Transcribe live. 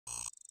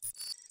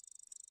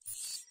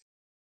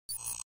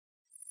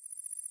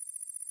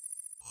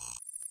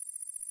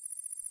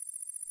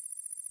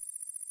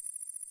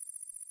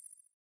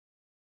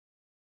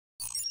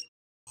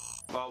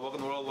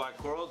Welcome to Worldwide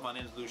Corals. My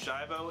name is Lou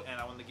Shivo, and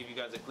I want to give you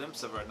guys a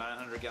glimpse of our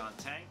 900-gallon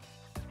tank.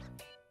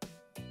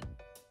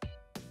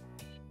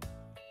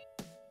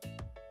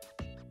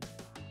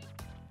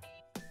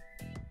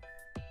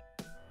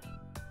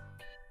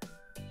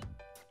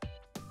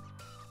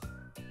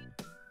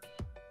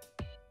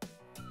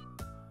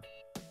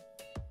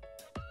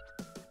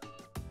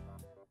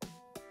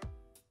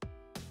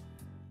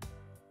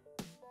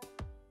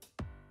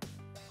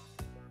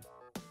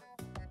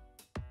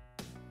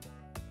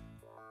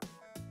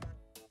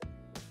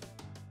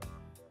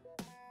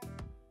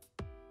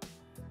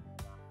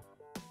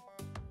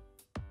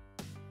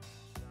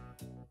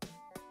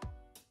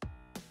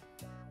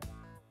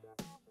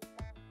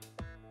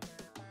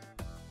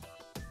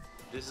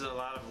 This is a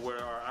lot of where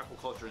our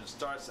aquaculture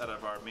starts out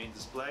of our main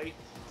display.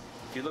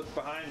 If you look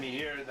behind me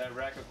here, that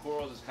rack of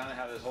corals is kind of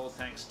how this whole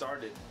tank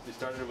started. We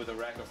started with a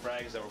rack of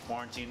frags that were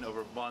quarantined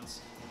over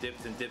months,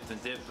 dipped and dipped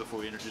and dipped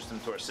before we introduced them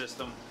to our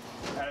system.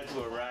 Added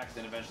to a rack,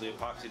 then eventually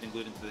epoxied and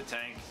glued into the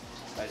tank.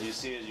 As you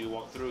see as you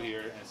walk through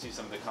here and see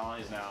some of the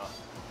colonies now,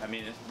 I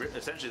mean,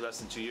 essentially less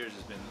than 2 years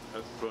has been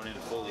grown in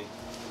fully.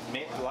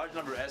 A large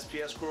number of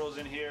SPS corals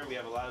in here. We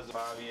have a lot of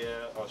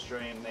Bavia,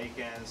 Australian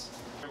acans.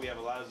 We have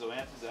a lot of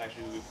zoanthids that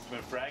actually we've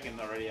been fragging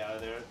already out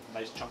of there.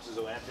 Nice chunks of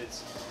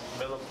zoanthids.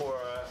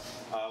 Millipora.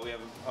 We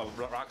have a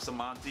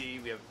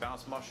Roxamonte. We have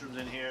bounce mushrooms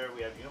in here.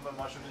 We have human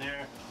mushrooms in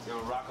here. We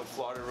have a rock of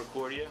Florida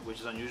Recordia,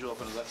 which is unusual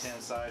up on the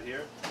left-hand side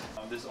here.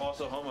 This is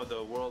also home of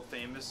the world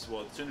famous,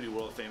 well, soon to be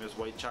world famous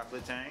white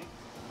chocolate tang.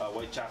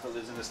 White chocolate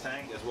lives in this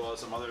tank, as well as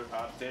some other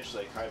odd fish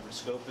like hybrid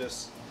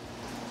scopus.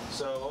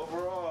 So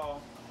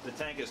overall, the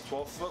tank is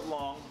 12 foot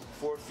long,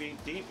 4 feet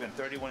deep, and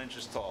 31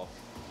 inches tall.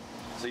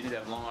 So you need to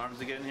have long arms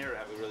to get in here, or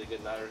have a really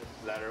good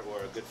ladder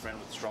or a good friend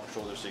with strong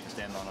shoulders so you can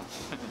stand on them.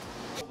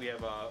 We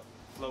have a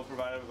flow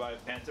provided by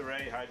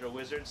Pantaray Hydro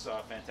Wizards,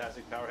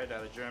 fantastic powerhead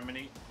out of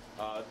Germany.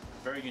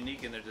 Very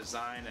unique in their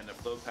design and their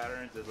flow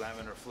pattern, the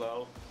laminar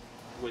flow,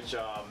 which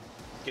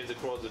gives the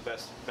corals the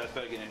best bet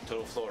of getting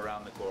total flow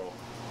around the coral.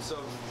 So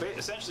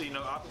essentially, you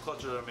know,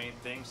 aquaculture is our main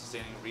thing,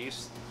 sustaining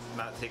reefs,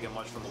 not taking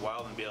much from the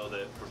wild, and be able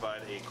to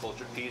provide a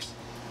cultured piece.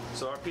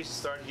 So our pieces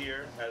start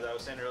here. As I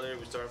was saying earlier,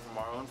 we start from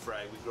our own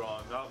frag. We grow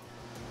them up.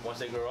 Once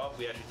they grow up,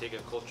 we actually take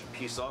a cultured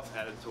piece off,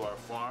 add it to our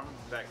farm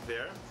back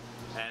there,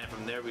 and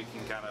from there we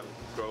can kind of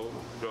grow,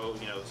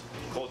 you know,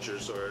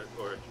 cultures or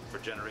for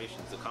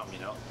generations to come, you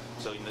know.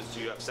 So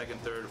you have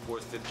second, third,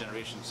 fourth, fifth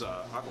generations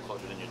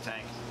aquaculture in your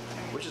tank,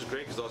 which is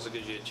great because it also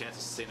gives you a chance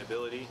of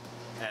sustainability,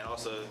 and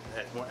also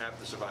it's more apt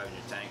to survive in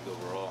your tank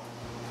overall.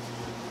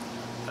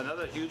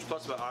 Another huge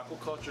plus about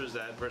aquaculture is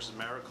that versus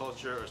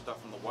mariculture or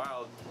stuff from the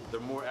wild,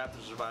 they're more apt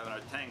to survive in our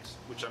tanks,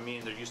 which I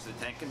mean they're used to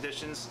the tank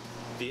conditions,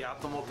 the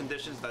optimal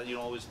conditions that you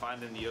don't always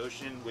find in the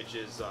ocean, which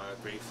is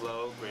great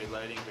flow, great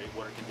lighting, great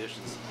water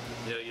conditions.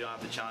 You know, you don't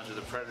have the challenge of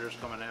the predators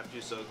coming after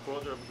you, so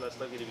corals are less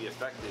likely to be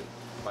affected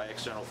by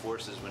external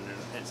forces when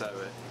they're inside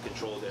of a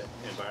controlled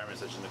environment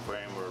such as an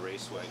aquarium or a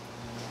raceway.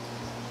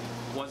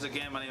 Once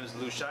again, my name is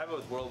Lou Shivo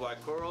with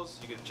Worldwide Corals.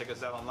 You can check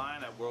us out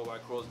online at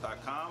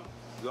worldwidecorals.com.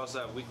 We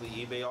also have weekly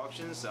eBay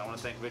auctions. I want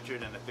to thank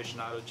Richard and the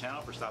Aficionado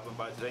channel for stopping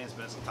by today and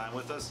spending some time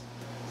with us.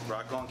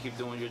 Rock on, keep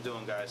doing what you're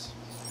doing, guys.